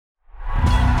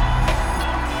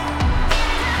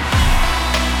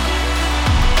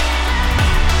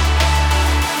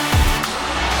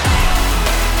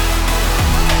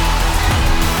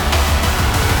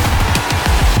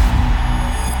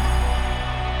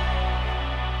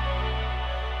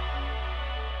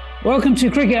Welcome to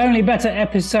Cricket Only Bettor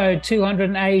episode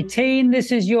 218.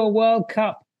 This is your World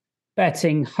Cup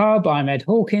betting hub. I'm Ed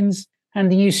Hawkins,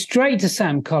 handing you straight to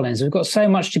Sam Collins. We've got so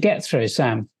much to get through,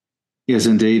 Sam. Yes,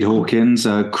 indeed, Hawkins.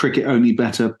 Cricket Only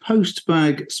Bettor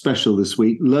post-bag special this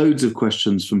week. Loads of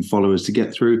questions from followers to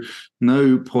get through.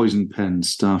 No poison pen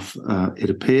stuff, it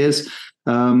appears.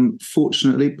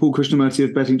 Fortunately, Paul Krishnamurti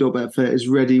of Betting.Betfair is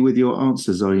ready with your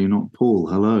answers. Are you not, Paul?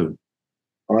 Hello.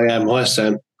 I am. Hi,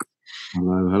 Sam.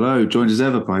 Hello. Joined as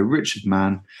ever by Richard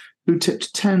Mann, who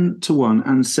tipped 10-1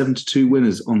 and 7-2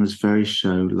 winners on this very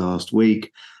show last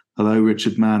week. Hello,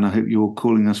 Richard Mann. I hope you're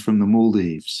calling us from the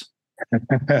Maldives.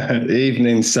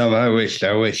 Evening, Sam. I wish.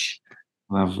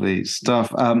 Lovely stuff.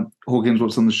 Hawkins,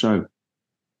 what's on the show?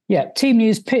 Yeah, team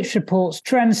news, pitch reports,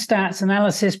 trend stats,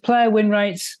 analysis, player win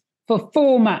rates for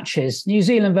 4 matches. New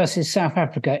Zealand versus South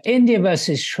Africa, India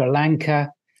versus Sri Lanka,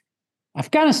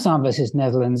 Afghanistan versus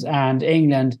Netherlands, and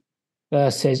England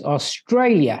versus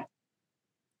Australia.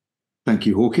 Thank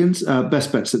you, Hawkins.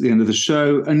 Best bets at the end of the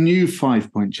show. A new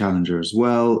 5-point challenger as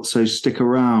well. So stick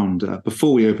around.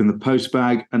 Before we open the post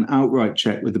bag, an outright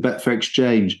check with the Betfair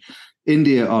Exchange.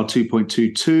 India are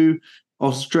 2.22,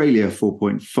 Australia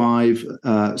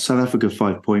 4.5, South Africa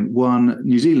 5.1,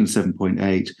 New Zealand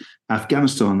 7.8,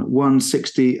 Afghanistan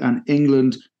 160, and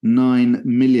England 9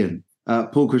 million.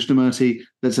 Paul Krishnamurti,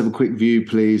 let's have a quick view,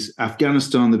 please.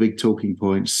 Afghanistan, the big talking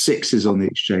point. 6 is on the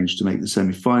exchange to make the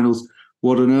semi-finals.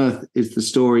 What on earth is the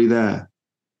story there?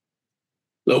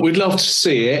 Look, we'd love to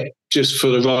see it just for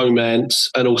the romance,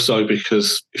 and also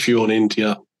because if you're on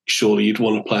India, surely you'd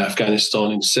want to play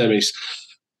Afghanistan in semis.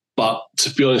 But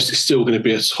to be honest, it's still going to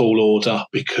be a tall order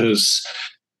because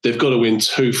they've got to win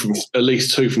at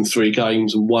least two from 3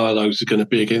 games, and one of those is going to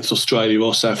be against Australia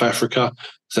or South Africa.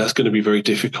 So that's going to be very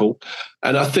difficult.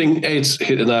 And I think Ed's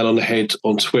hit the nail on the head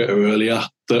on Twitter earlier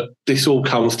that this all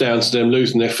comes down to them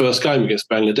losing their first game against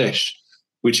Bangladesh,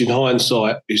 which in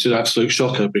hindsight is an absolute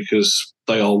shocker because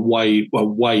they are a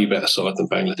way better side than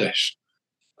Bangladesh.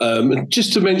 And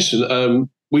just to mention,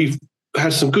 we've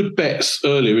had some good bets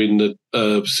earlier in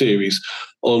the series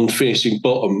on finishing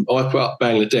bottom. I put up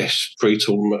Bangladesh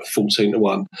pre-tournament at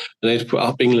 14-1, and they'd put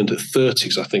up England at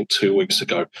 30s, I think, 2 weeks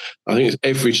ago. I think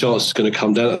every chance is going to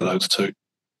come down to those two.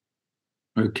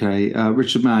 Okay.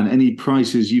 Richard Mann, any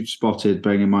prices you've spotted,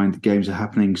 bearing in mind the games are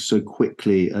happening so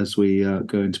quickly as we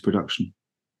go into production?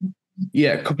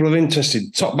 Yeah, a couple of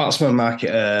interesting top batsman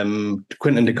market.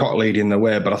 Quinton de Kock leading the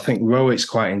way, but I think Rohit's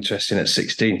quite interesting at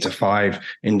 16-5.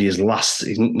 India's last,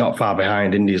 he's not far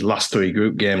behind. India's last 3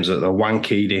 group games at the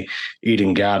Wankhede,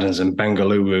 Eden Gardens, and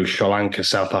Bengaluru, Sri Lanka,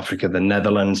 South Africa, the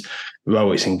Netherlands.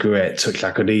 Rohit's in great touch.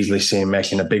 I could easily see him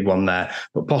making a big one there.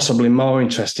 But possibly more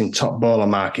interesting top bowler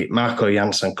market, Marco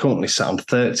Jansen, currently sat on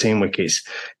 13 wickets.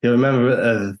 You'll remember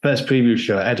the first preview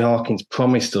show, Ed Hawkins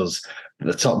promised us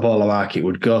the top bowler market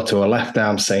would go to a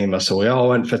left-arm seamer, so we all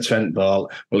went for Trent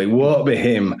Boult. Well, it won't be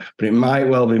him, but it might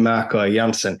well be Marco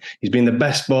Jansen. He's been the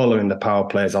best bowler in the power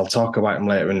plays. I'll talk about him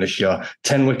later in the show.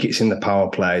 10 wickets in the power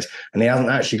plays, and he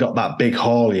hasn't actually got that big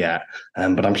haul yet,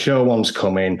 but I'm sure one's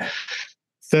coming.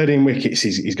 13 wickets,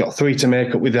 he's got 3 to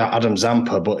make up with Adam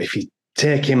Zampa, but if he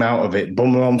take him out of it,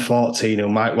 Bumrah on 14, who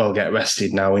might well get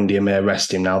rested now. India may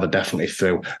rest him now. They're definitely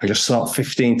through. I just thought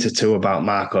 15-2 about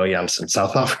Marco Jansen.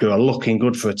 South Africa are looking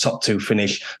good for a top 2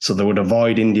 finish, so they would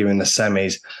avoid India in the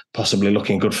semis, possibly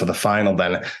looking good for the final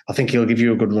then. I think he'll give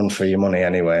you a good run for your money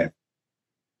anyway.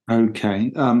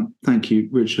 Okay. Thank you,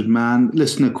 Richard Mann.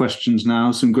 Listener questions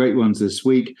now. Some great ones this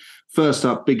week. First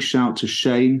up, big shout to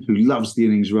Shane, who loves the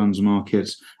innings runs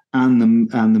markets and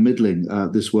the middling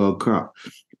this World Cup.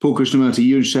 Paul Krishnamurti,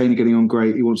 you and Shane are getting on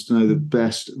great. He wants to know the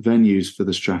best venues for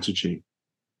the strategy.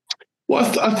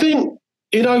 Well, I think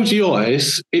in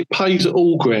ODIs, it pays at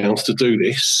all grounds to do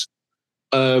this.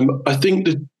 I think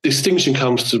the distinction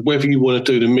comes to whether you want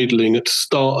to do the middling at the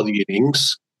start of the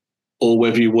innings or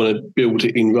whether you want to build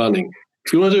it in running.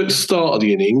 If you want to do it at the start of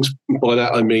the innings, by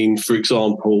that I mean, for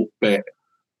example, bet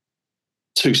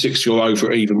 260 or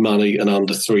over at even money and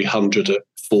under 300 at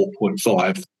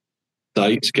 4.5.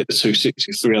 To get the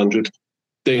 260, 300,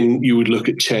 then you would look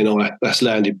at Chennai. That's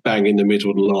landed bang in the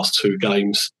middle of the last 2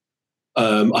 games.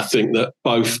 I think that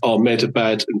both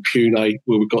Ahmedabad and Pune,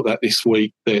 where we've got that this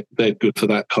week, they're good for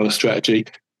that kind of strategy.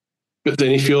 But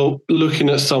then if you're looking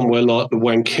at somewhere like the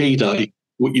Wankhede,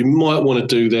 what you might want to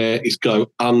do there is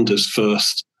go unders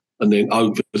first and then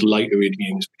overs later in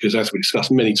innings, because as we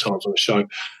discussed many times on the show,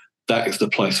 that is the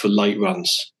place for late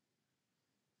runs.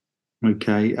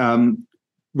 Okay.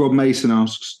 Rob Mason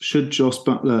asks, should Jos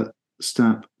Buttler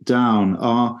step down?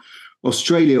 Are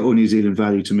Australia or New Zealand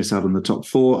value to miss out on the top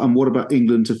four? And what about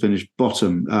England to finish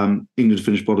bottom? England to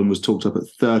finish bottom was talked up at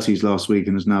 30s last week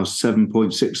and is now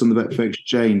 7.6 on the Betfair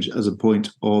Exchange as a point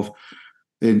of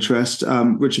interest.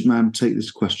 Richard Mann, take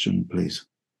this question, please.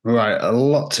 Right, a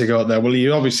lot to go there. Well,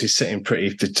 you're obviously sitting pretty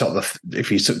at the top.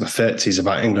 If you took the 30s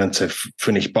about England to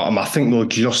finish bottom, I think they'll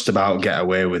just about get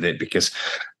away with it because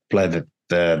play the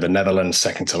Netherlands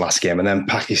second to last game and then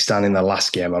Pakistan in the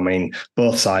last game. I mean,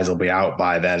 both sides will be out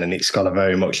by then and it's got a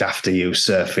very much after you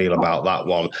feel about that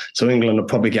one. So England will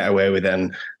probably get away with it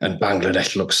and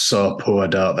Bangladesh looks so poor,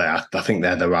 don't they? I think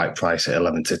they're the right price at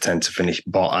 11 to 10 to finish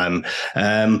bottom.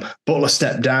 Butler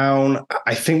step down.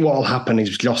 I think what will happen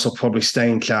is Joss will probably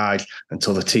stay in charge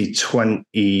until the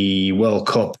T20 World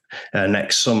Cup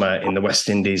next summer in the West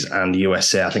Indies and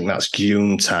USA. I think that's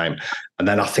June time. And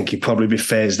then I think he'd probably be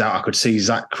phased out. I could see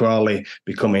Zach Crawley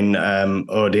becoming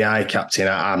ODI captain.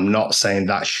 I'm not saying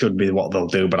that should be what they'll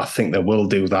do, but I think they will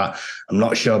do that. I'm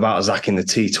not sure about Zach in the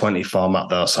T20 format,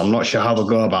 though, so I'm not sure how they'll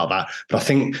go about that. But I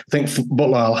think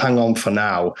Butler will hang on for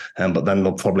now, but then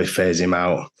they'll probably phase him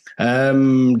out.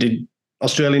 Did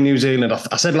Australia, New Zealand?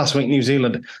 I said last week New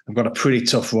Zealand have got a pretty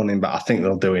tough running, but I think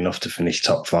they'll do enough to finish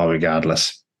top four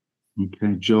regardless.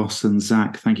 Okay, Joss and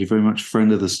Zach, thank you very much.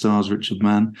 Friend of the stars, Richard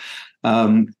Mann.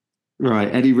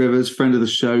 Right, Eddie Rivers, friend of the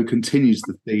show, continues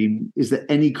the theme. Is there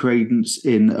any credence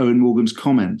in Owen Morgan's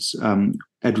comments?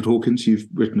 Edward Hawkins, you've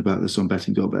written about this on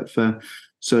betting.betfair,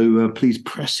 so please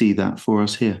pressy that for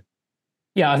us here.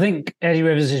 Yeah, I think Eddie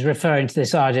Rivers is referring to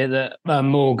this idea that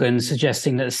Morgan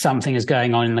suggesting that something is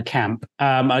going on in the camp.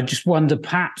 I just wonder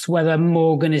perhaps whether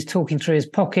Morgan is talking through his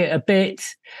pocket a bit.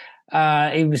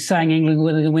 He was saying England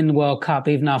were going to win the World Cup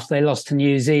even after they lost to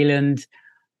New Zealand.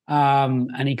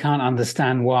 And he can't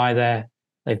understand why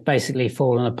they've basically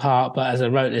fallen apart. But as I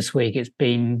wrote this week, it's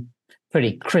been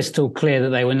pretty crystal clear that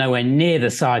they were nowhere near the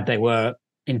side they were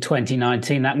in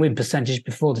 2019. That win percentage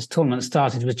before this tournament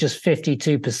started was just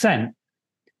 52%.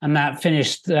 And that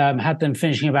had them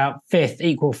finishing about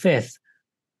equal fifth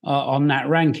on that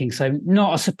ranking. So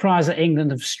not a surprise that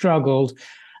England have struggled.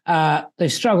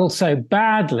 They've struggled so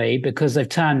badly because they've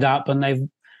turned up and they've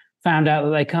found out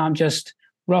that they can't just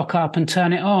rock up and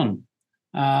turn it on.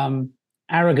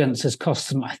 Arrogance has cost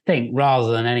them, I think,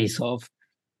 rather than any sort of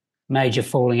major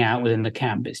falling out within the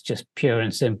camp. It's just pure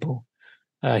and simple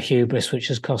hubris, which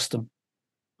has cost them.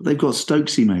 They've got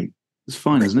Stokesy, mate. It's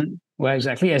fine, isn't it? Well,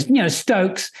 exactly. Yes.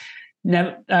 Stokes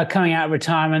never coming out of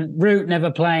retirement, Root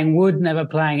never playing, Wood never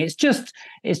playing. It's just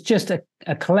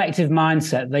a collective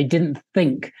mindset. They didn't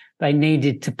think they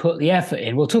needed to put the effort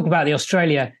in. We'll talk about the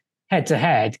Australia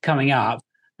head-to-head coming up.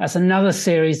 That's another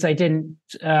series they didn't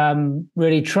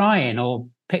really try in or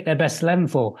pick their best 11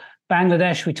 for.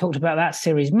 Bangladesh, we talked about that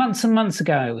series months and months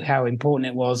ago, how important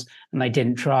it was, and they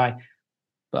didn't try.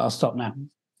 But I'll stop now.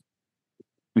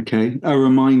 Okay, a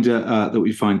reminder that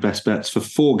we find best bets for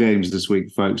 4 games this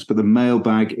week, folks, but the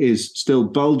mailbag is still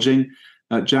bulging.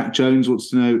 Jack Jones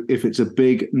wants to know if it's a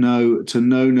big no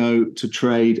to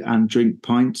trade and drink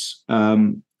pints.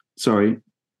 Sorry.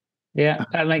 Yeah,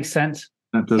 that makes sense.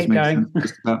 That does make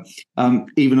sense.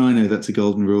 Even I know that's a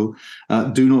golden rule.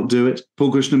 Do not do it.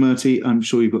 Paul Krishnamurti, I'm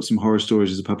sure you've got some horror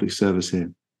stories as a public service here.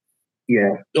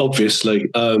 Yeah, obviously.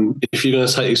 If you're going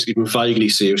to take this even vaguely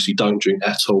seriously, don't drink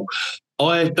at all.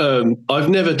 I've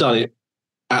never done it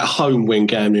at home when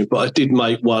gambling, but I did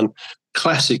make one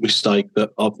classic mistake that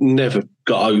I've never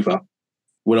got over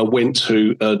when I went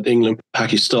to an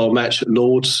England-Pakistan match at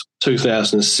Lord's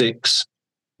 2006.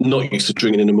 Not used to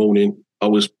drinking in the morning. I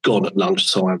was gone at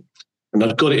lunchtime. And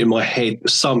I'd got it in my head that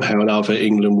somehow or another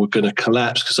England were going to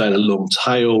collapse because they had a long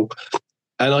tail.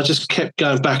 And I just kept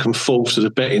going back and forth to the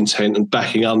betting tent and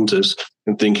backing unders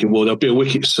and thinking, well, there'll be a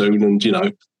wicket soon. And,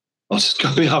 I was just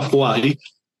going the other way.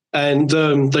 And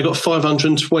they got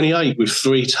 528 with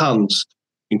 3 tons,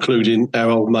 including our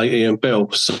old mate Ian Bell.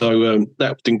 So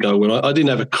that didn't go well. I didn't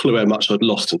have a clue how much I'd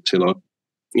lost until I,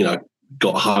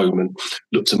 got home and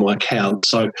looked at my account.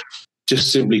 So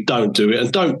just simply don't do it.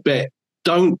 And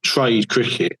don't trade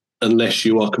cricket unless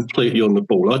you are completely on the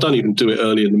ball. I don't even do it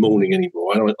early in the morning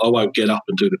anymore. I won't get up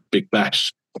and do the big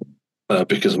bash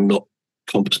because I'm not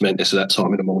compass mentis at that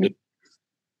time in the morning.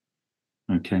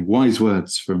 Okay, wise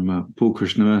words from Paul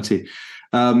Krishnamurti.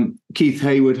 Keith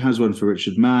Hayward has one for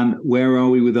Richard Mann. Where are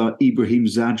we with our Ibrahim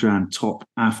Zadran top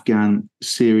Afghan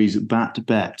series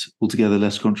bet? Altogether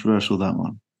less controversial, that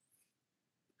one.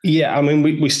 Yeah, I mean,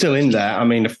 we're still in there. I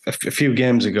mean, a few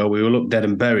games ago, we were dead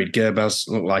and buried. Gerbaz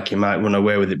looked like he might run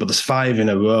away with it, but there's 5 in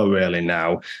a row really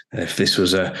now. If this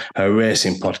was a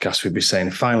racing podcast, we'd be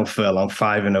saying final furlong,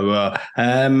 5 in a row.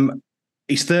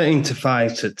 He's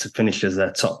 13-5 to finish as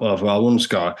their top overall run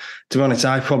scorer. To be honest,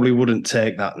 I probably wouldn't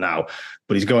take that now,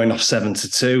 but he's going off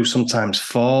 7-2, sometimes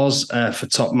 4s for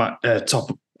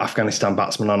top Afghanistan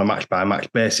batsman on a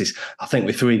match-by-match basis. I think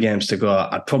with 3 games to go,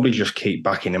 I'd probably just keep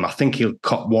backing him. I think he'll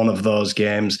cop one of those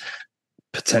games,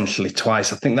 potentially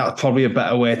twice. I think that's probably a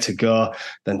better way to go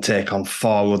than take on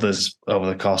 4 others over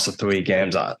the course of 3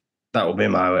 games. That would be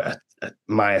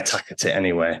my attack at it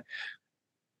anyway.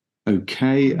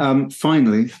 Okay.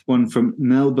 Finally, one from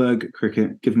Nelberg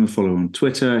Cricket. Give him a follow on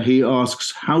Twitter. He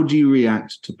asks, how do you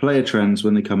react to player trends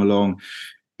when they come along?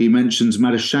 He mentions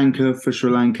Madhushanka for Sri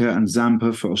Lanka and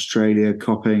Zampa for Australia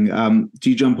copping. Do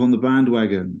you jump on the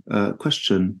bandwagon?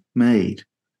 Question made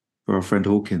for our friend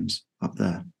Hawkins up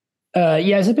there.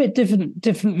 Yeah, it's a bit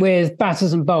different with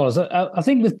batters and bowlers. I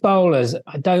think with bowlers,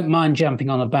 I don't mind jumping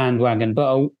on a bandwagon,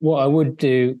 but what I would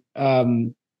do,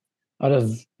 I'd have,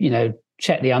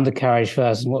 check the undercarriage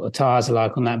first and what the tyres are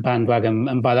like on that bandwagon.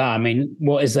 And by that, I mean,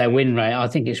 what is their win rate? I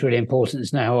think it's really important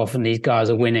to know how often these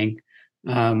guys are winning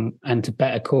and to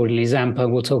bet accordingly. Zampa,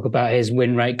 we'll talk about his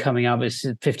win rate coming up. It's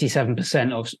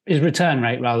 57% of his return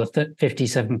rate, rather,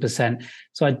 57%.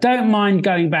 So I don't mind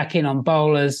going back in on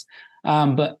bowlers.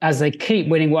 But as they keep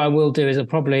winning, what I will do is I'll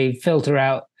probably filter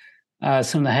out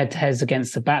some of the head-to-heads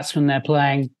against the batsmen they're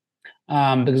playing.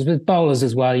 Because with bowlers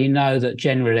as well, that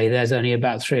generally there's only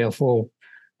about 3 or 4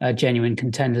 genuine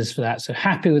contenders for that. So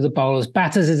happy with the bowlers.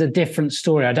 Batters is a different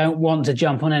story. I don't want to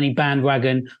jump on any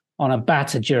bandwagon on a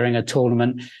batter during a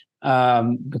tournament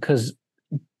because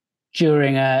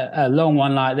during a long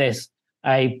one like this,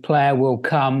 a player will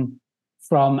come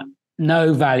from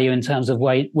no value in terms of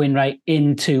win rate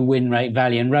into win rate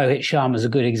value. And Rohit Sharma is a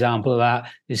good example of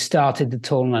that, who started the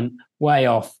tournament way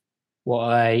off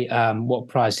what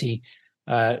price he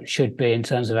should be in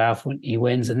terms of how he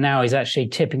wins. And now he's actually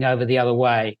tipping over the other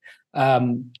way.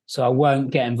 So I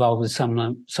won't get involved with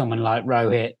someone like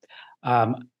Rohit.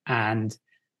 And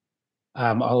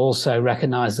I'll also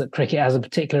recognise that cricket has a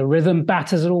particular rhythm.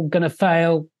 Batters are all going to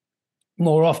fail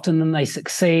more often than they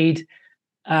succeed.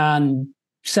 And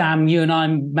Sam, you and I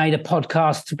made a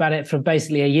podcast about it for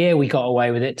basically a year. We got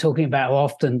away with it, talking about how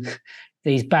often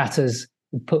these batters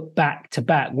put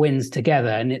back-to-back wins together.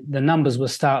 And the numbers were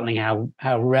startling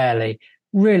how rarely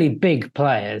really big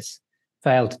players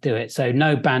fail to do it. So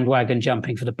no bandwagon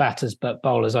jumping for the batters, but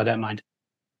bowlers, I don't mind.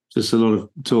 Just a lot of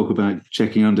talk about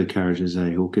checking undercarriages,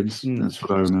 Hawkins? That's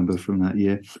what I remember from that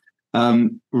year.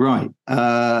 Right.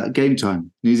 Game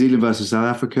time. New Zealand versus South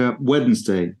Africa,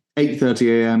 Wednesday,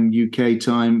 8:30 a.m. UK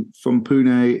time from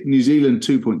Pune. New Zealand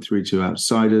 2.32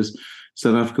 outsiders.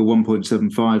 South Africa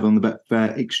 1.75 on the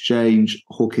Betfair exchange.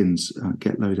 Hawkins,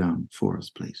 get low down for us,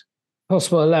 please.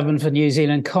 Possible 11 for New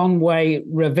Zealand. Conway,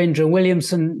 Ravindra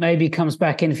Williamson maybe comes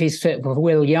back in if he's fit for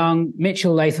Will Young.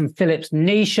 Mitchell, Latham, Phillips,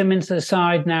 Neesham into the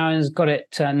side now and has got it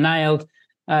nailed.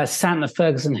 Santner,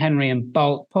 Ferguson, Henry and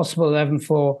Bolt. Possible 11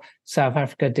 for South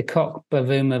Africa. De Kock,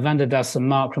 Bavuma, Van der Dussen,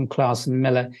 Markram, Klaassen,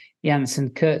 Miller,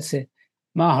 Janssen, Kurtze,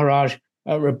 Maharaj.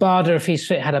 Rabada, if he's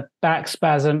fit, had a back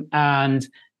spasm, and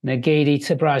Nagidi,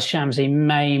 Tabraz, Shamsi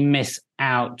may miss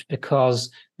out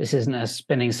because this isn't a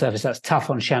spinning surface. That's tough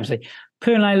on Shamsi.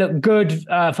 Pune looked good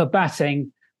for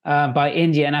batting by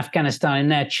India and Afghanistan in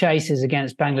their chases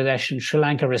against Bangladesh and Sri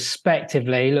Lanka,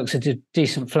 respectively. Looks a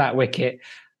decent flat wicket.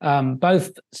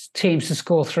 Both teams to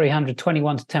score 300,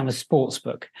 21-10 with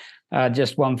Sportsbook.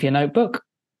 Just one for your notebook.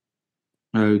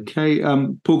 Okay.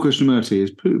 Paul Krishnamurti,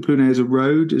 is Pune as a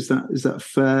road? Is that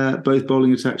fair? Both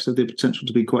bowling attacks have the potential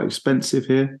to be quite expensive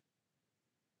here.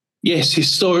 Yes,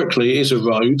 historically it is a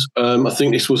road. I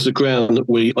think this was the ground that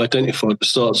we identified at the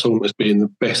start of the tournament as being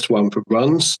the best one for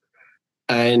runs.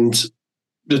 And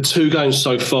the 2 games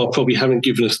so far probably haven't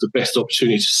given us the best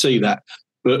opportunity to see that.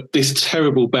 But this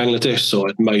terrible Bangladesh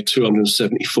side made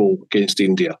 274 against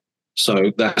India.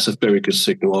 So that's a very good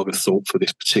signal, I would have thought, for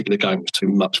this particular game with 2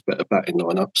 much better batting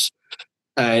lineups.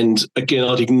 And again,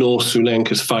 I'd ignore Sri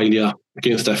Lanka's failure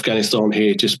against Afghanistan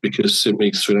here just because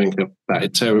simply Sri Lanka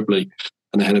batted terribly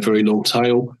and they had a very long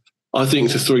tail. I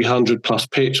think it's a 300-plus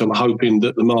pitch. I'm hoping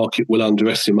that the market will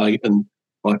underestimate, and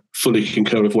I fully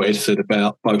concur with what Ed said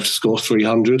about both to score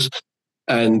 300.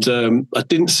 And I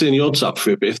didn't see any odds up for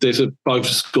it, but if there's both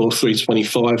to score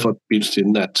 325, I'd be interested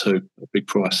in that too, a big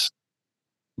price.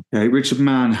 Okay, Richard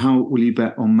Mann, how will you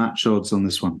bet on match odds on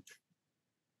this one?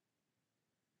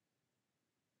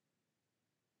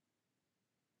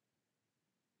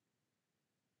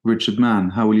 Richard Mann,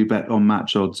 how will you bet on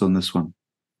match odds on this one?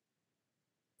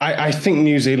 I think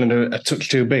New Zealand are a touch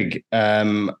too big.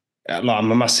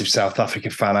 I'm a massive South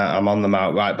African fan. I'm on them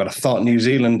outright, but I thought New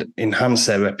Zealand enhanced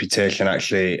their reputation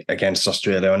actually against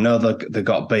Australia. I know they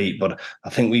got beat, but I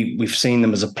think we've seen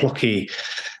them as a plucky,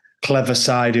 clever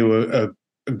side who are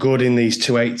good in these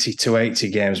 280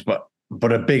 games,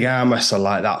 but a big arm wrestler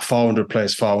like that, 400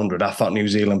 plays 400. I thought New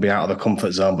Zealand be out of the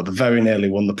comfort zone, but they very nearly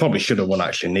won. They probably should have won,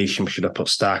 actually. Neesham should have put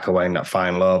Stark away in that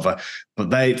final over. But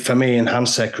they, for me,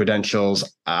 enhanced their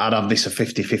credentials. I'd have this a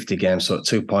 50-50 game, so at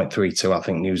 2.32, I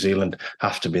think New Zealand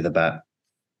have to be the bet.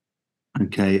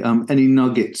 Okay. Any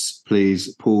nuggets,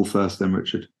 please? Paul first, then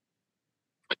Richard.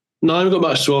 No, I haven't got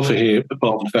much to offer here,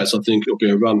 apart from the fact I think it'll be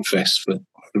a run fest for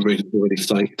the reasons already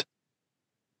stated.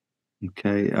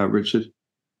 Okay, Richard.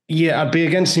 Yeah, I'd be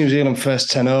against New Zealand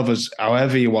first 10 overs,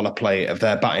 however you want to play it. If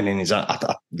their batting in is, like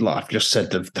I've just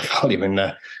said, the value in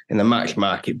the match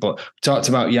market. But we talked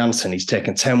about Janssen. He's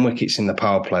taken 10 wickets in the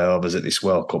power play overs at this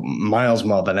World Cup, miles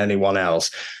more than anyone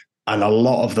else. And a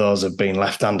lot of those have been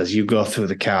left-handers. You go through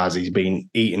the cards, he's been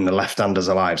eating the left-handers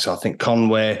alive. So I think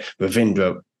Conway,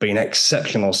 Ravindra, been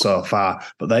exceptional so far,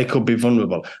 but they could be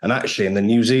vulnerable. And actually, in the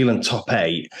New Zealand top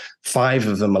 8, 5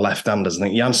 of them are left-handers. I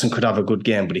think Janssen could have a good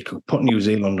game, but he could put New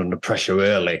Zealand under pressure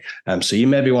early. So you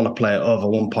maybe want to play over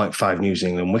 1.5 New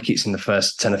Zealand wickets in the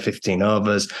first 10 or 15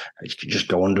 overs. You could just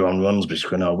go under on runs, but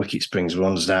you know, wicket springs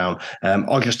runs down.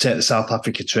 Or just take the South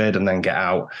Africa trade and then get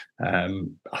out. I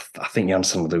think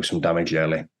Janssen will do some damage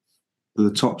early.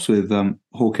 The tops with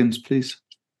Hawkins, please.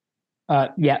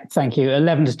 Yeah, thank you.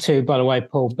 11-2, by the way,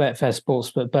 Paul, Betfair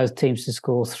Sports, but both teams to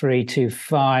score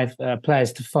 3-5.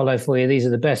 Players to follow for you. These are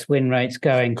the best win rates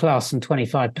going. Clarkson,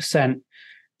 25%.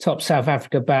 Top South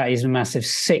Africa bat is a massive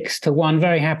 6-1.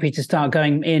 Very happy to start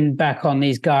going in back on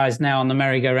these guys now on the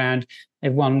merry-go-round.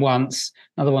 They've won once.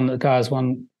 Another guy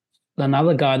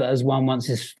that has won once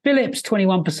is Phillips,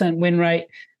 21% win rate.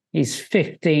 He's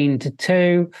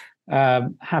 15-2.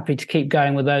 Happy to keep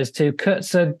going with those two.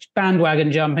 Kurtzer, bandwagon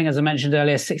jumping, as I mentioned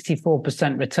earlier,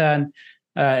 64% return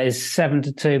is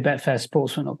 7-2. Betfair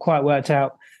Sportsman not quite worked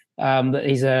out that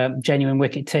he's a genuine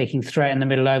wicket-taking threat in the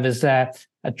middle overs there.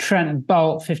 Trent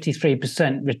Bolt,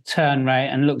 53% return rate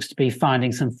and looks to be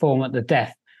finding some form at the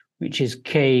death, which is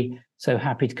key. So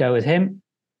happy to go with him.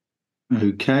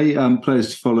 Okay.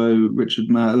 Players to follow, Richard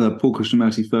Paul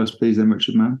Krishnamurti first, please, then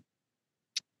Richard Mann.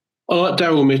 I like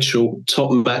Daryl Mitchell,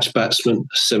 top match batsman,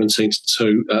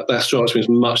 17-2. That strikes me as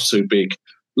much too big.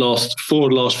 Last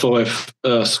 5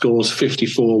 scores,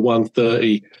 54,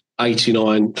 130,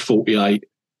 89, 48.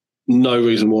 No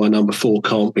reason why number 4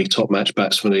 can't be top match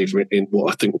batsman either in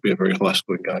what I think will be a very high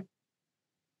scoring game.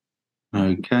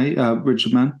 Okay.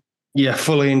 Richard Mann. Yeah,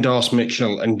 fully endorse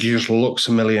Mitchell and just looks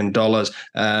 $1 million.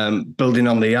 Building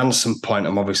on the Janssen point,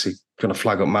 I'm obviously going to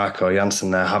flag up Marco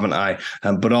Janssen there, haven't I?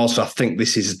 But also, I think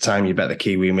this is the time you bet the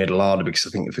Kiwi middle order, because I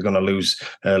think if they're going to lose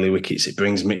early wickets, it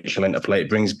brings Mitchell into play. It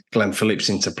brings Glenn Phillips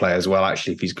into play as well.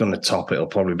 Actually, if he's going to top, it'll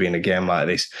probably be in a game like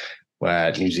this where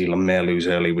New Zealand may lose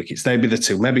early wickets. They'd be the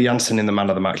two. Maybe Janssen in the man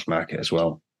of the match market as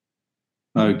well.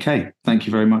 Okay, thank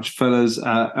you very much, fellas.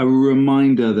 A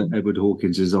reminder that Edward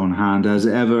Hawkins is on hand, as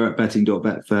ever, at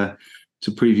betting.betfair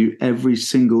to preview every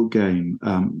single game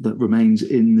that remains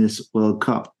in this World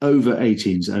Cup. Over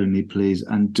 18s only, please.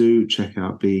 And do check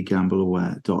out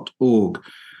begambleaware.org.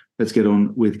 Let's get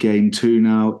on with game 2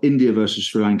 now. India versus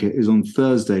Sri Lanka is on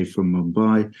Thursday from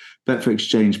Mumbai. Betfair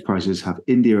Exchange prices have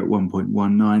India at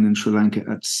 1.19 and Sri Lanka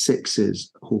at 6s.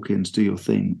 Hawkins, do your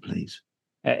thing, please.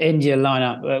 India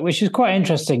lineup, which is quite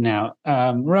interesting now.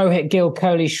 Rohit, Gill,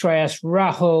 Kohli, Shreyas,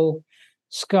 Rahul,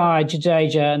 Sky,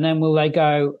 Jadeja, and then will they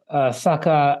go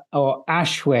Thakur or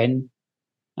Ashwin,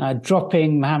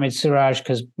 dropping Mohammad Siraj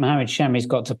because Mohammad Shami's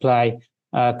got to play,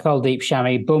 Kuldeep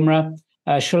Shami, Bumrah,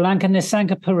 Sri Lanka,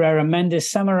 Nissanka, Pereira,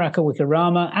 Mendes, Samaraka,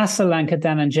 Wickrama, Asalanka,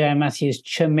 Dhananjaya, Matthews,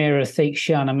 Chamira,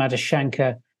 Theekshana,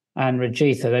 Madhushankar, and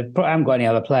Rajitha. They haven't got any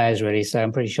other players really, so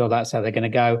I'm pretty sure that's how they're going to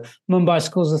go. Mumbai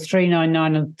scores of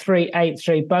 399 and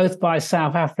 383, both by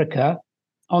South Africa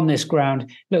on this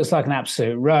ground. Looks like an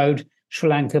absolute road. Sri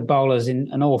Lanka bowlers in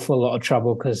an awful lot of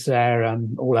trouble because they're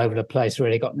all over the place,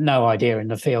 really got no idea in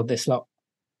the field, this lot.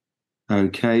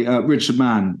 Okay. Richard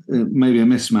Mann, maybe a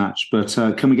mismatch, but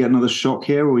can we get another shock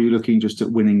here, or are you looking just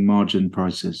at winning margin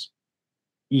prices?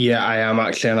 Yeah, I am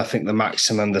actually, and I think the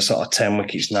maximum, the sort of 10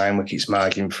 wickets, 9 wickets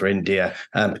margin for India,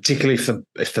 particularly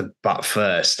if they bat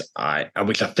first,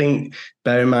 which I think,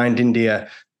 bear in mind, India,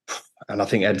 and I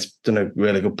think Ed's done a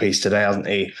really good piece today, hasn't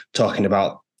he, talking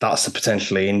about that's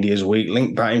potentially India's weak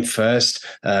link, batting first.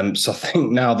 So I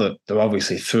think now that they're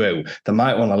obviously through, they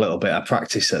might want a little bit of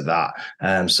practice at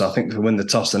that. So I think if they win the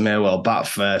toss, they may well bat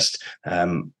first.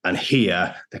 And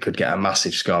here they could get a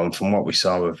massive score. And from what we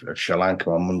saw of Sri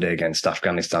Lanka on Monday against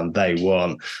Afghanistan, they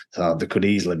won. So there could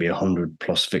easily be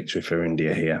 100+ victory for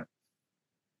India here.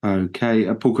 Okay,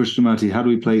 Paul Krishnamurti, how do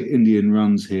we play Indian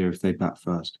runs here if they bat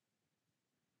first?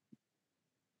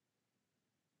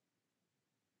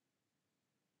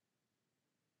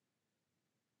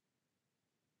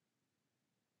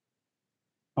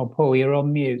 Oh, Paul, you're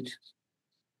on mute.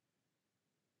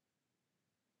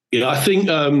 Yeah, I think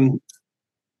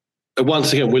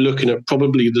once again, we're looking at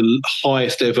probably the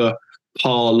highest ever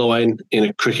par line in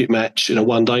a cricket match, in a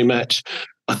one-day match.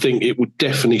 I think it would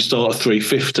definitely start at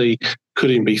 350, could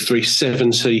even be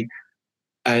 370.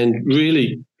 And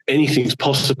really, anything's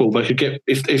possible. They could get,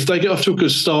 if they get off to a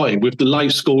good starting with the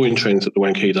late scoring trends at the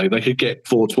Wankhede, they could get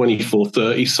 420,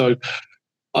 430. So,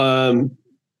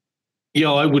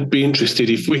 yeah, I would be interested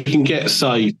if we can get,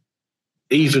 say,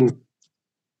 even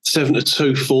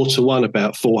 7-2, 4-1,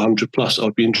 about 400+.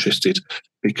 I'd be interested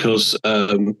because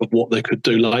of what they could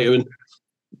do later. And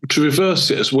to reverse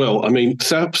it as well, I mean,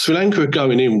 Sri Lanka are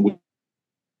going in with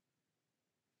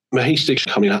Mahesh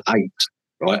Dixit coming at 8,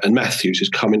 right? And Matthews is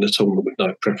coming to the tournament with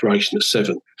no preparation at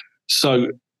 7. So,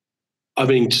 I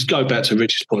mean, just go back to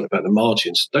Richard's point about the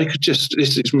margins. They could just,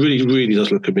 this really, really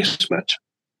does look a mismatch.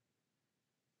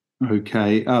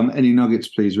 Okay. Any nuggets,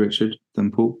 please, Richard, then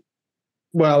Paul?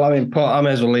 Well, I mean, Paul, I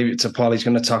may as well leave it to Paul. He's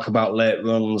going to talk about late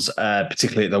runs,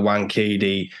 particularly at the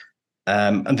Wankhede.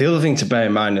 And the other thing to bear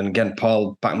in mind, and again,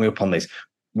 Paul, back me up on this,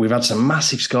 we've had some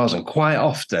massive scores, and quite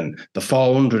often the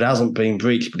 400 hasn't been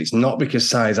breached, but it's not because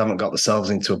sides haven't got themselves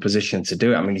into a position to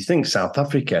do it. I mean, you think South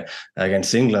Africa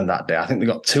against England that day, I think they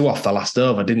got 2 off the last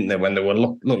over, didn't they, when they were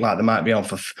looked like they might be on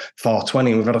for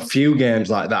 420. And we've had a few games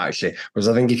like that, actually, whereas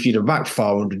I think if you'd have backed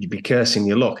 400, you'd be cursing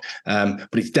your luck. But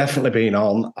it's definitely been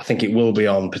on. I think it will be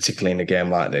on, particularly in a game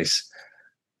like this.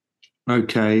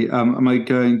 Okay. Am I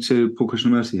going to Paul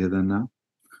Krishnamurti here then now?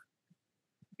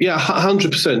 Yeah,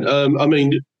 100%. I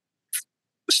mean,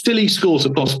 silly scores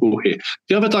are possible here.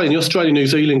 The other day in the Australia-New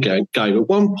Zealand game, at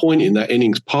one point in that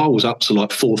innings, par was up to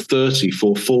like 430,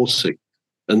 440,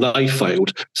 and they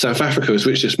failed. South Africa, as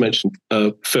Rich just mentioned,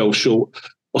 fell short.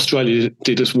 Australia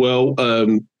did as well.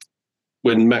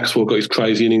 When Maxwell got his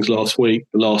crazy innings last week,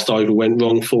 the last over went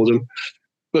wrong for them.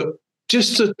 But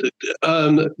just to,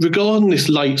 regarding this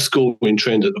late scoring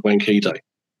trend at the Wankhede,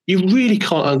 you really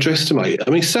can't underestimate it. I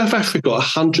mean, South Africa got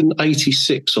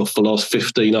 186 off the last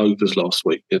 15 overs last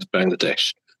week against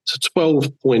Bangladesh. So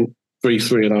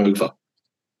 12.33 and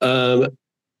over.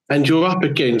 And you're up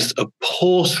against a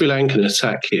poor Sri Lankan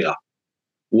attack here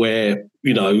where,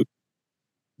 you know,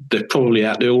 they're probably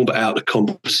out, they're all but out of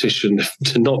competition.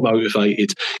 They're not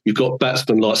motivated. You've got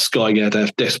batsmen like Sky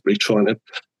Yadav desperately trying to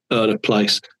earn a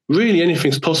place. Really,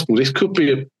 anything's possible. This could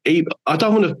be I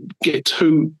don't want to get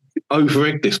too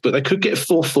over-egg this, but they could get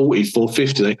 440,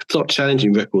 450. They could start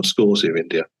challenging record scores here,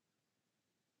 India.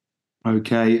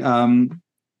 Okay.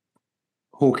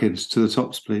 Hawkins, to the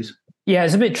tops, please. Yeah,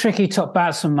 it's a bit tricky top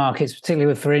batsman markets,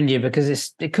 particularly for India,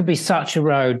 because it could be such a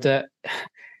road that,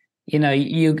 you know,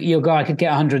 your guy could get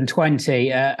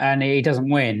 120 and he doesn't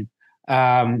win.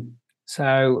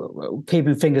 So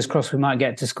keeping fingers crossed we might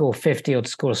get to score 50 or to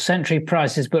score century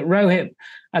prices. But Rohit,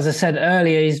 as I said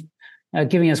earlier, he's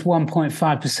giving us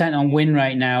 1.5% on win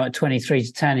rate now at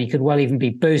 23-10. He could well even be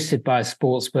boosted by a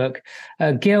sportsbook.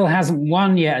 Gill hasn't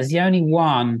won yet as the only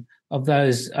one of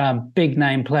those big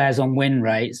name players on win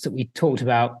rates that we talked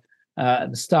about at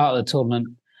the start of the tournament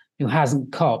who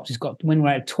hasn't copped. He's got win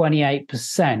rate of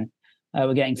 28%.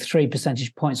 We're getting 3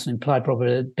 percentage points on implied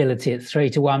probability at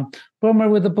 3-1. Brommer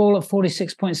with the ball at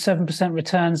 46.7%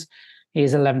 returns. He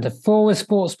is 11-4 with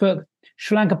sportsbook.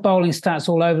 Sri Lanka bowling stats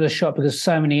all over the shop because of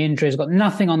so many injuries. Got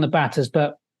nothing on the batters,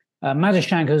 but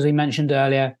Madhushanka, as we mentioned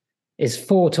earlier, is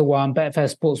 4-1.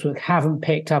 Betfair Sportsbook haven't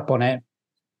picked up on it.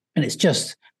 And it's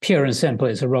just pure and simple.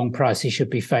 It's a wrong price. He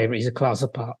should be favourite. He's a class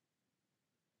apart.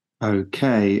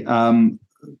 Okay.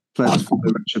 Players for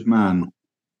Richard Mann.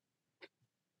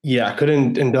 Yeah, I could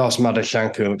endorse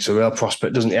Madhushanka, who looks a real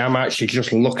prospect, doesn't he? I'm actually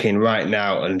just looking right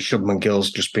now, and Shubman Gill's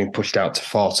just been pushed out to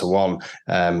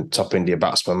 4-1, top India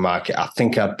batsman market. I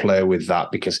think I'd play with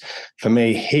that because for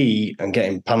me, he and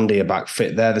getting Pandya back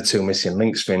fit, they're the two missing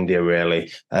links for India,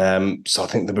 really. So I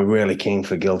think they'll be really keen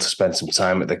for Gill to spend some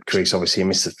time at the crease. Obviously, he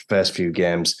missed the first few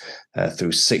games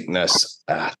through sickness.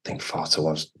 I think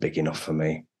 4-1's big enough for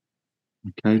me.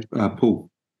 Okay, Paul.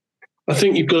 I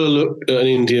think you've got to look at an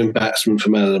Indian batsman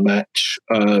for man of the match.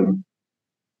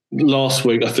 last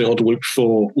week, I think, or the week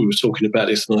before, we were talking about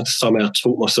this, and I somehow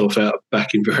talked myself out of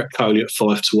backing Virat Kohli at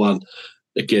 5-1.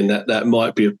 Again, that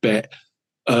might be a bet.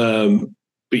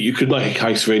 But you could make a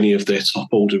case for any of their top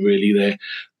order really there.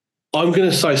 I'm going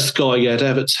to say Sky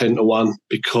Yadav at 10-1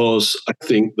 because I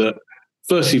think that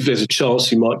firstly, if there's a chance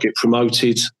he might get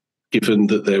promoted, given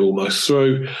that they're almost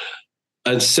through.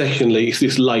 And secondly, if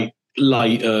this late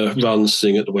runs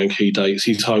thing at the Wankhede Day, it's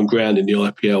his home ground in the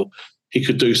IPL, he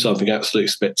could do something absolutely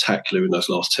spectacular in those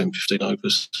last 10, 15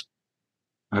 overs.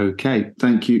 Okay,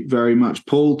 thank you very much,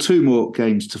 Paul. 2 more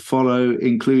games to follow,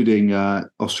 including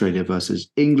Australia versus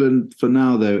England. For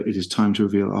now, though, it is time to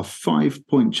reveal our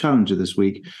 5-point challenger this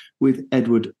week with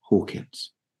Edward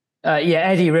Hawkins.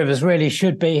 Eddie Rivers really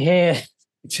should be here.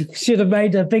 Should have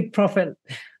made a big profit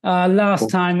last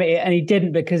time, and he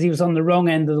didn't because he was on the wrong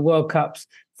end of the World Cup's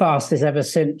fastest ever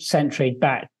century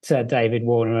back to David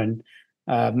Warner, and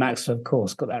Maxwell, of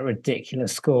course, got that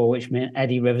ridiculous score, which meant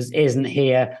Eddie Rivers isn't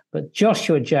here. But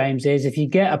Joshua James is. If you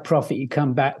get a profit, you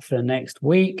come back for the next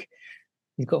week.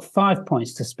 He's got 5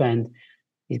 points to spend.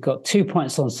 He's got 2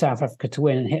 points on South Africa to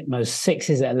win and hit most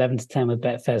sixes at 11-10 with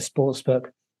Betfair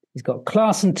Sportsbook. He's got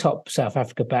Klaasen top South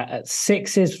Africa bat at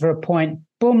 6s for a point.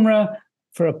 Bumrah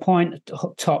for a point,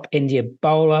 top India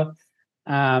bowler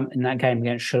in that game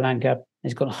against Sri Lanka.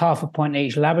 He's got half a point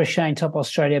each. Labuschagne top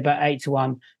Australia about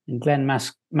 8-1, and Glenn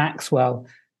Maxwell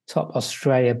top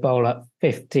Australia bowler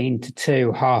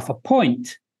 15-2, half a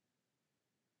point.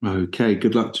 Okay,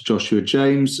 good luck to Joshua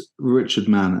James, Richard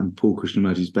Mann, and Paul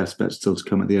Krishnamurti's best bet still to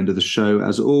come at the end of the show.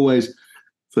 As always,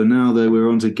 for now, though, we're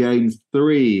on to game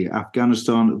 3,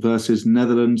 Afghanistan versus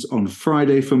Netherlands on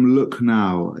Friday from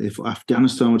Lucknow. If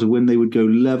Afghanistan were to win, they would go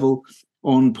level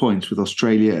on points with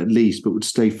Australia at least, but would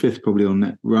stay 5th probably on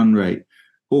net run rate.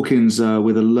 Hawkins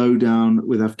with a lowdown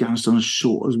with Afghanistan as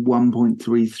short as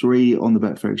 1.33 on the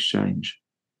Betfair Exchange.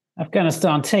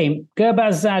 Afghanistan team: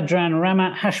 Gurbaz Zadran,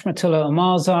 Ramat Hashmatullah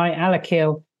Omarzai,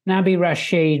 Alakil, Nabi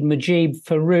Rashid, Mujib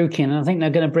Faruqi. And I think they're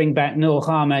going to bring back Noor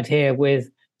Ahmed here with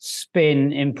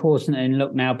spin important in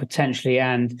Lucknow potentially.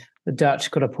 And the Dutch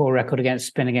got a poor record against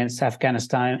spin against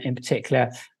Afghanistan in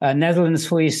particular. Netherlands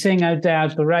for you: Singh,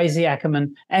 O'Dowd, Baresi,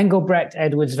 Ackerman, Engelbrecht,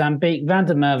 Edwards, Van Beek, Van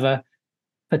der Merwe,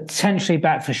 potentially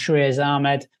back for Shreers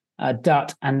Ahmed,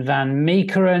 Dutt and Van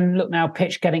Meekeren. Look now,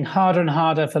 pitch getting harder and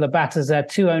harder for the batters there.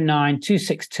 209,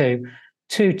 262,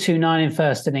 229 in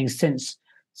first innings since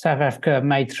South Africa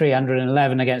made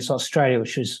 311 against Australia,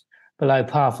 which was below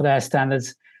par for their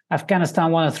standards.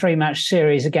 Afghanistan won a 3-match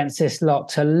series against this lot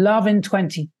to love in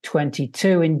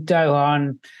 2022 in Doha,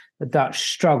 and the Dutch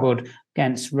struggled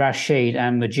against Rashid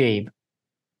and Mujib.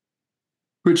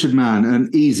 Richard Mann, an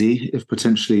easy, if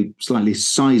potentially slightly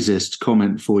sizist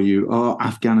comment for you. Are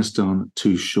Afghanistan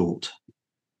too short?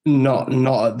 Not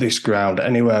at this ground.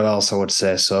 Anywhere else, I would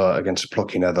say so, against a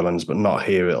plucky Netherlands, but not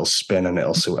here. It'll spin and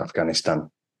it'll suit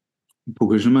Afghanistan. Paul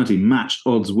Krishnamurti, match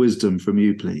odds wisdom from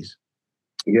you, please.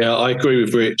 Yeah, I agree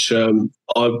with Rich.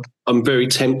 I'm very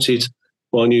tempted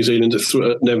by New Zealand at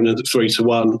Netherlands at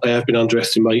 3-1. They have been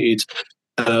underestimated.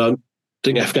 I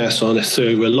think Afghanistan are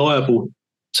necessarily a reliable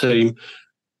team.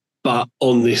 But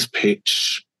on this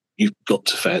pitch, you've got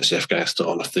to fancy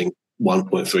Afghanistan. I think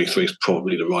 1.33 is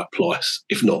probably the right price,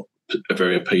 if not a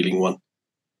very appealing one.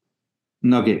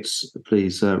 Nuggets,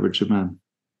 please, Richard Mann.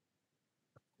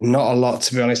 Not a lot,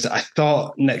 to be honest. I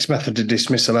thought next method of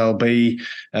dismissal LB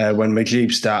when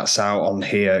Mujib starts out on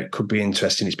here, it could be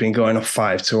interesting. It's been going off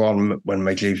 5-1 when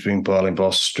Mujib's been bowling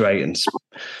balls straight, and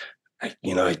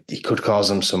he could cause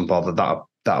them some bother.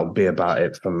 That'll be about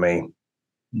it for me.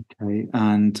 Okay,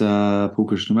 and Paul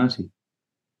Krishnamurti.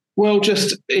 Well,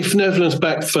 just if Netherlands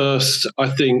back first, I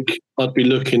think I'd be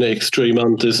looking at extreme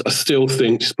unders. I still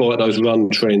think, despite those run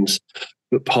trends,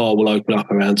 that par will open up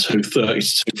around 230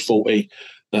 to 240.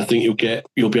 And I think you'll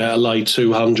be able to lay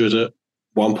 200 at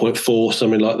 1.4,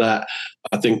 something like that.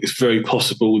 I think it's very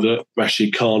possible that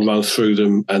Rashid Khan runs through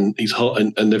them, and he's hot,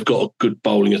 and they've got a good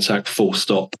bowling attack, full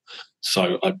stop.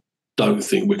 So I don't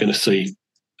think we're going to see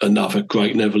another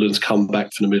great Netherlands come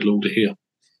back from the middle order here.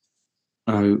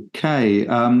 Okay.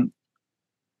 Who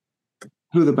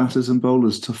are the batters and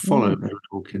bowlers to follow, Edward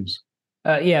Hawkins?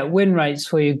 Win rates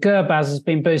for you. Gurbaz has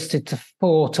been boosted to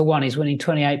 4-1. He's winning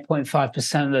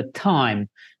 28.5% of the time.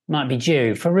 Might be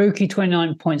due. Faruqi,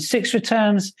 29.6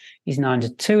 returns. He's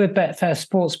 9-2 with Betfair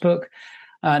Sportsbook.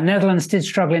 Netherlands did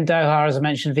struggle in Doha, as I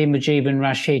mentioned, v Mujib and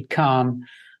Rashid Khan.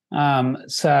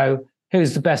 So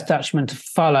who's the best Dutchman to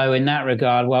follow in that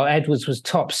regard? Well, Edwards was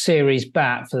top series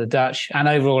bat for the Dutch, and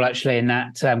overall, actually, in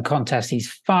that contest,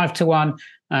 he's 5-1.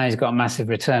 He's got a massive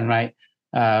return rate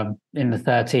in the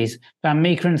 30s. Van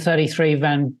Meekeren, 33,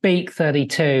 Van Beek,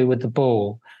 32 with the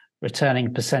ball.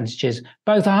 returning percentages,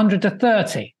 both 100 to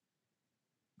 30.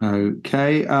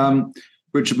 Okay.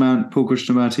 Richard Mount, Paul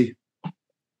Krishnamurti.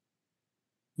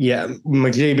 Yeah,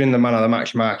 McGee being the man of the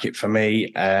match market for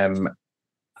me. I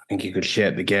think he could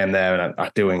shape the game there, and I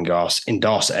do endorse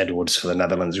Edwards for the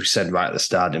Netherlands. We said right at the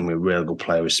start, and we're a real good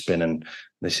player with spin, and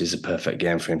this is a perfect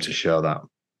game for him to show that.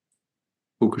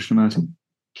 Paul Krishnamurti.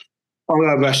 I'll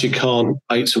go Rashid Khan,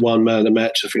 8-1 man of the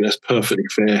match. I think that's perfectly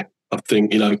fair. I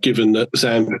think, given that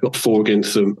Zambia got 4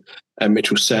 against them and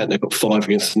Mitchell Santner got 5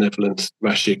 against the Netherlands,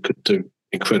 Rashid could do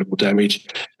incredible damage.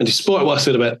 And despite what I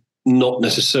said about not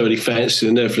necessarily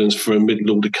fancying the Netherlands for a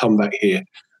middle-order comeback here,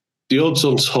 the odds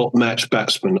on top match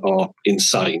batsmen are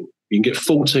insane. You can get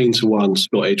 14-1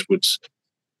 Scott Edwards,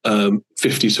 50-1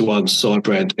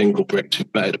 Seibrand Engelbrecht, who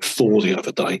batted at 4 the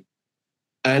other day.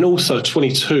 And also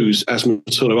 22s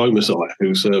Asmatullah Omazai,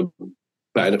 who's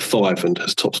batted at 5 and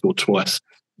has top scored twice.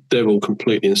 They're all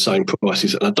completely insane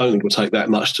prices, and I don't think it will take that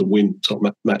much to win top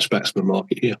match batsman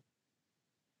market here.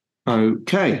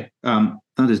 Okay,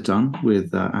 that is done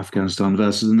with Afghanistan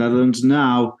versus the Netherlands.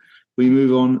 Now we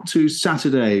move on to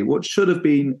Saturday, what should have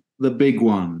been the big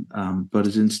one, but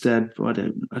is instead, I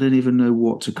don't even know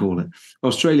what to call it.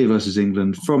 Australia versus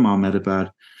England from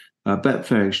Ahmedabad.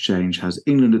 Betfair Exchange has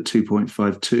England at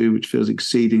 2.52, which feels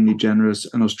exceedingly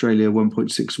generous, and Australia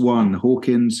 1.61.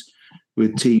 Hawkins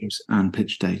with teams and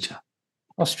pitch data.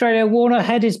 Australia, Warner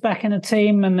Head is back in the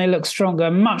team and they look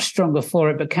stronger, much stronger for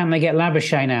it, but can they get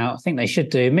Labuschagne out? I think they should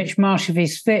do. Mitch Marsh, if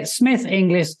he's fit, Smith,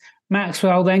 Inglis,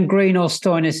 Maxwell, then Green or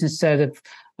Stoinis instead of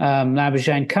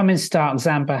Labuschagne. Cummins, Stark,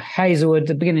 Zampa, Hazelwood.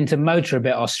 They're beginning to motor a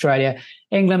bit, Australia.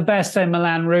 England, Bairstow,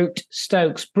 Milan, Root,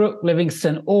 Stokes, Brook,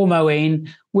 Livingston, or Moeen,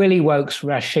 Willie Wokes,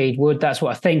 Rashid Wood. That's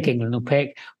what I think England will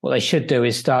pick. What they should do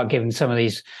is start giving some of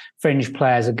these fringe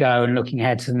players a go and looking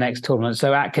ahead to the next tournament.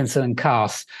 So Atkinson and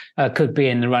Cass could be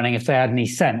in the running if they had any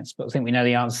sense, but I think we know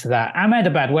the answer to that.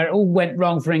 Ahmedabad, where it all went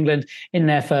wrong for England in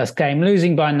their first game,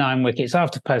 losing by 9 wickets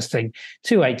after posting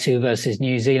 282 versus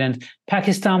New Zealand.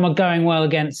 Pakistan were going well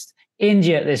against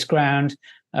India at this ground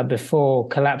before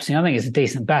collapsing. I think it's a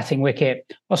decent batting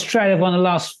wicket. Australia won the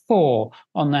last 4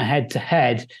 on their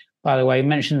head-to-head. By the way, we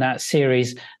mentioned that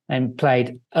series they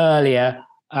played earlier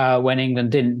when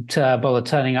England didn't bother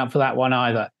turning up for that one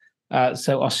either.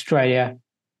 So Australia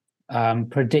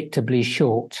predictably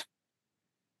short.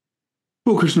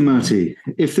 Well, Krishnamurti,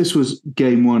 if this was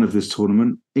game 1 of this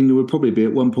tournament, England would probably be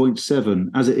at 1.7.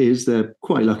 As it is, they're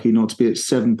quite lucky not to be at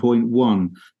 7.1.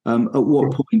 At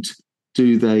what point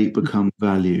do they become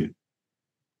value?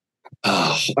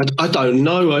 I don't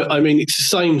know. I mean, it's the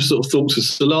same sort of thoughts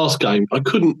as the last game. I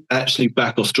couldn't actually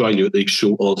back Australia at these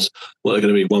short odds. Well, they're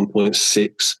going to be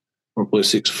 1.6,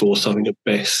 1.64, something at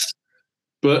best.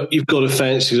 But you've got to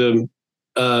fancy them.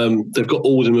 They've got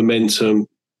all the momentum.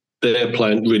 They're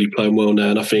really playing well now,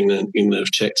 and I think that England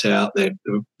have checked out.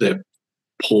 They're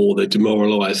poor. They're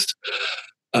demoralised.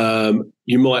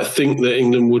 You might think that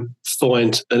England would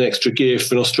find an extra gear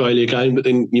for an Australia game, but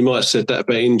then you might have said that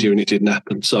about India and it didn't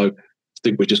happen. So I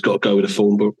think we just got to go with the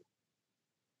form book.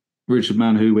 Richard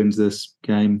Mann, who wins this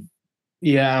game?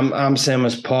 Yeah, I'm same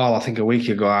as Paul. I think a week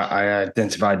ago I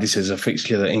identified this as a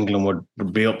fixture that England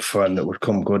would be up for and that would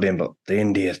come good in, but the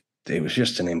India, it was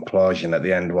just an implosion at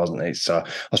the end, wasn't it? So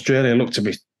Australia looked to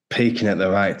be peaking at the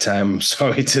right time. I'm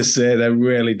sorry to say, they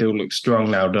really do look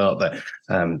strong now, don't they?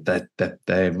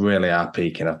 They really are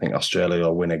peaking. I think Australia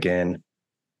will win again.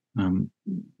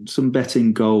 Some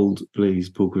betting gold, please,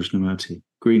 Paul Krishnamurti.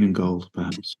 Green and gold,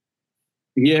 perhaps.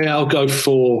 Yeah, I'll go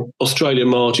for Australia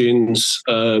margins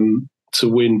to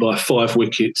win by 5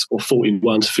 wickets or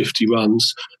 41 to 50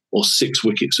 runs, or 6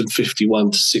 wickets and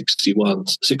 51 to 60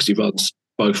 runs.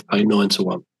 Both pay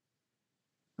 9-1.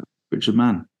 Richard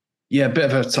Mann. Yeah, a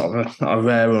bit of a sort of a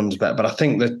rare runs bet, but I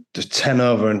think that the 10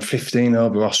 over and 15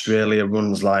 over Australia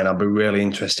runs line, I'll be really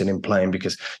interested in playing,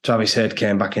 because Travis Head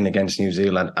came back in against New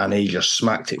Zealand and he just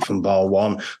smacked it from ball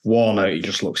 1. Warner, he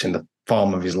just looks in the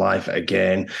form of his life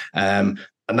again.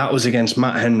 And that was against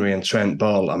Matt Henry and Trent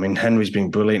Boult. I mean, Henry's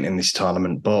been brilliant in this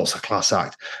tournament. Boult's a class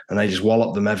act, and they just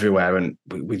wallop them everywhere. And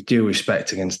with due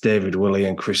respect against David Willey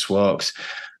and Chris Wokes,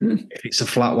 if it's a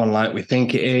flat one like we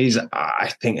think it is,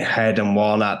 I think Head and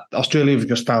Warner, Australia have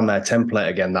just found their template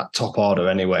again, that top order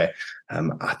anyway.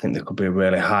 I think there could be a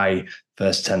really high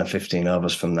first 10 or 15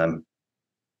 overs from them.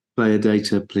 Player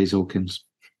data, please, Hawkins.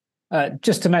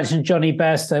 Just to mention Johnny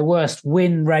Bairstow, worst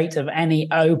win rate of any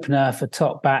opener for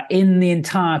top bat in the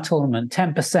entire tournament,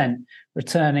 10%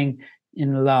 returning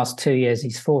in the last 2 years.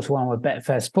 He's 4-1 with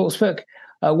Betfair Sportsbook.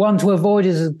 1 to avoid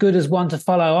is as good as 1 to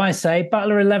follow, I say.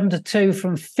 Butler 11-2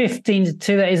 from 15-2.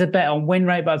 That is a bet on win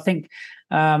rate, but I think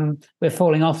we're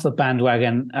falling off the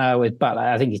bandwagon with Butler.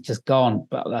 I think he's just gone,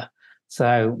 Butler. So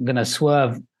I'm going to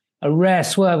swerve. A rare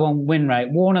swerve on win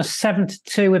rate. Warner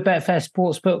 7-2 with Betfair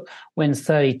Sportsbook, wins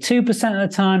 32% of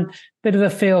the time. Bit of a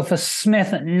feel for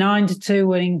Smith at 9-2,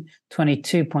 winning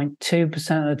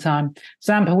 22.2% of the time.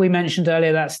 Zampa, we mentioned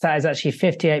earlier, that stat is actually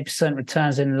 58%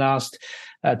 returns in the last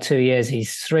 2 years.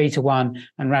 He's 3-1.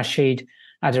 And Rashid,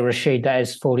 that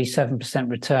is 47%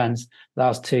 returns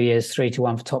last 2 years,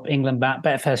 3-1 for top England bat.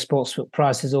 Betfair Sportsbook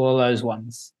prices, all those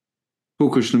ones. Paul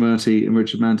Krishnamurti and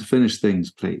Richard Mann to finish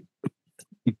things, please.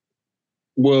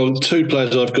 Well, 2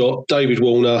 players I've got, David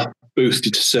Warner,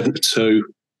 boosted to 7-2.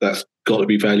 That's got to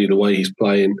be valued the way he's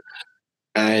playing.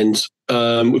 And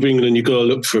with England, you've got to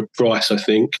look for a price, I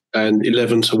think. And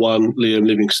 11-1, Liam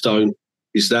Livingstone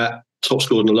is that. Top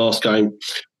scorer in the last game.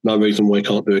 No reason why he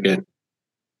can't do it again.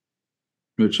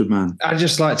 Richard Mann. I'd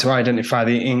just like to identify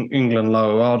the England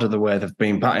lower order, the way they've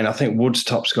been batting. I think Wood's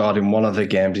top scored in one of the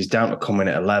games. He's down to come in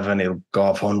at 11. He'll go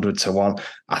off 100-1.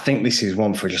 I think this is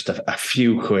one for just a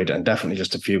few quid, and definitely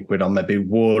just a few quid on maybe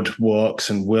Wood,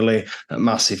 Woakes and Willie at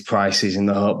massive prices in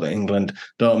the hope that England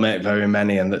don't make very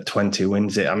many and that 20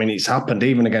 wins it. I mean, it's happened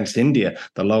even against India.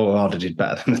 The lower order did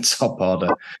better than the top order.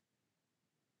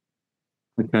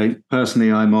 Okay.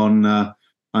 Personally, I'm on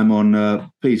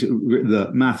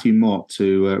Matthew Mott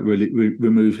to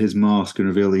remove his mask and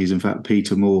reveal that he's in fact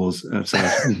Peter Moore's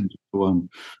one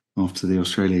after the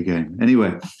Australia game.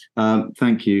 Anyway,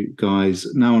 thank you guys.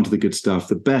 Now on to the good stuff.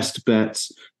 The best bets,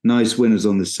 nice winners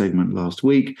on this segment last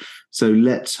week. So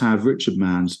let's have Richard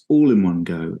Mann's all in one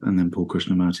go, and then Paul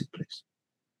Krishnamurti, please.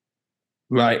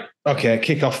 Right. Okay.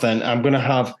 Kick off then. I'm going to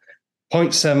have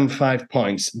 0.75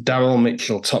 points, Daryl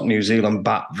Mitchell, top New Zealand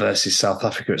bat versus South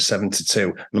Africa at 7-2.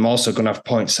 And I'm also going to have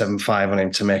 0.75 on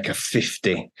him to make a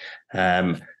 50.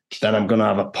 Then I'm going to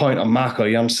have a point on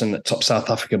Marco Jansen at top South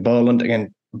Africa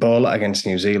bowler against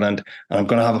New Zealand. And I'm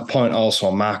going to have a point also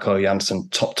on Marco Jansen,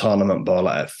 top tournament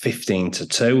bowler at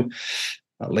 15-2.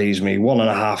 That leaves me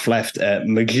 1.5 left.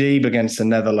 Mujeeb against the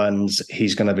Netherlands.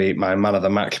 He's going to be my man of the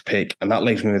match pick. And that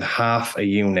leaves me with half a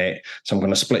unit. So I'm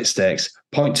going to split stakes.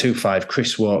 0.25,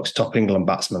 Chris Woakes, top England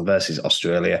batsman versus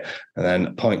Australia. And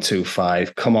then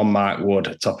 0.25, come on, Mark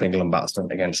Wood, top England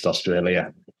batsman against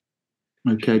Australia.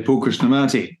 Okay, Paul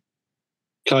Krishnamurti.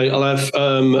 Okay, I'll have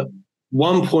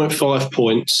 1.5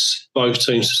 points, both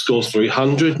teams to score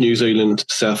 300. New Zealand,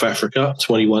 South Africa,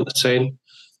 21-10.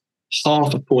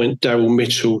 Half a point, Daryl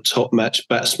Mitchell, top match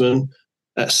batsman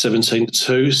at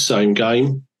 17-2, same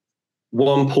game.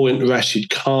 1 point, Rashid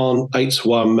Khan,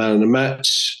 8-1 man of the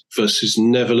match versus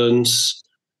Netherlands.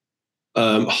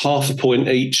 Half a point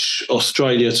each,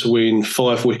 Australia to win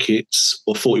 5 wickets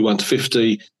or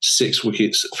 41-50, 6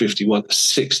 wickets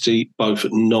 51-60, both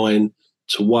at 9-1.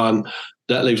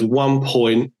 That leaves 1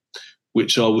 point,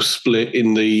 which I will split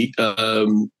in the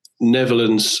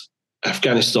Netherlands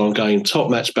Afghanistan game, top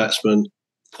match batsman,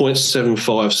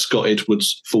 0.75 Scott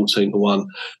Edwards, 14-1,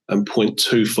 and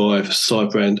 0.25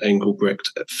 Sybrand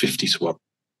Engelbrecht at 50-1.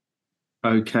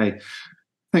 Okay.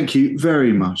 Thank you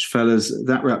very much, fellas.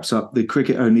 That wraps up the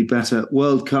Cricket Only Bettor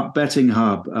World Cup Betting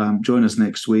Hub. Join us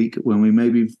next week when we may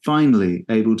be finally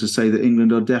able to say that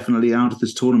England are definitely out of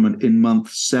this tournament in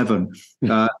month 7.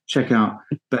 Check out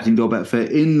betting.betfair.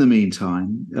 In the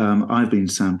meantime, I've been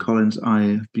Sam Collins. I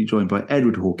have been joined by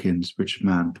Edward Hawkins, Richard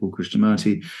Mann, Paul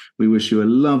Krishnamurti. We wish you a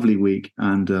lovely week,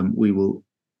 and we will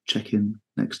check in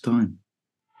next time.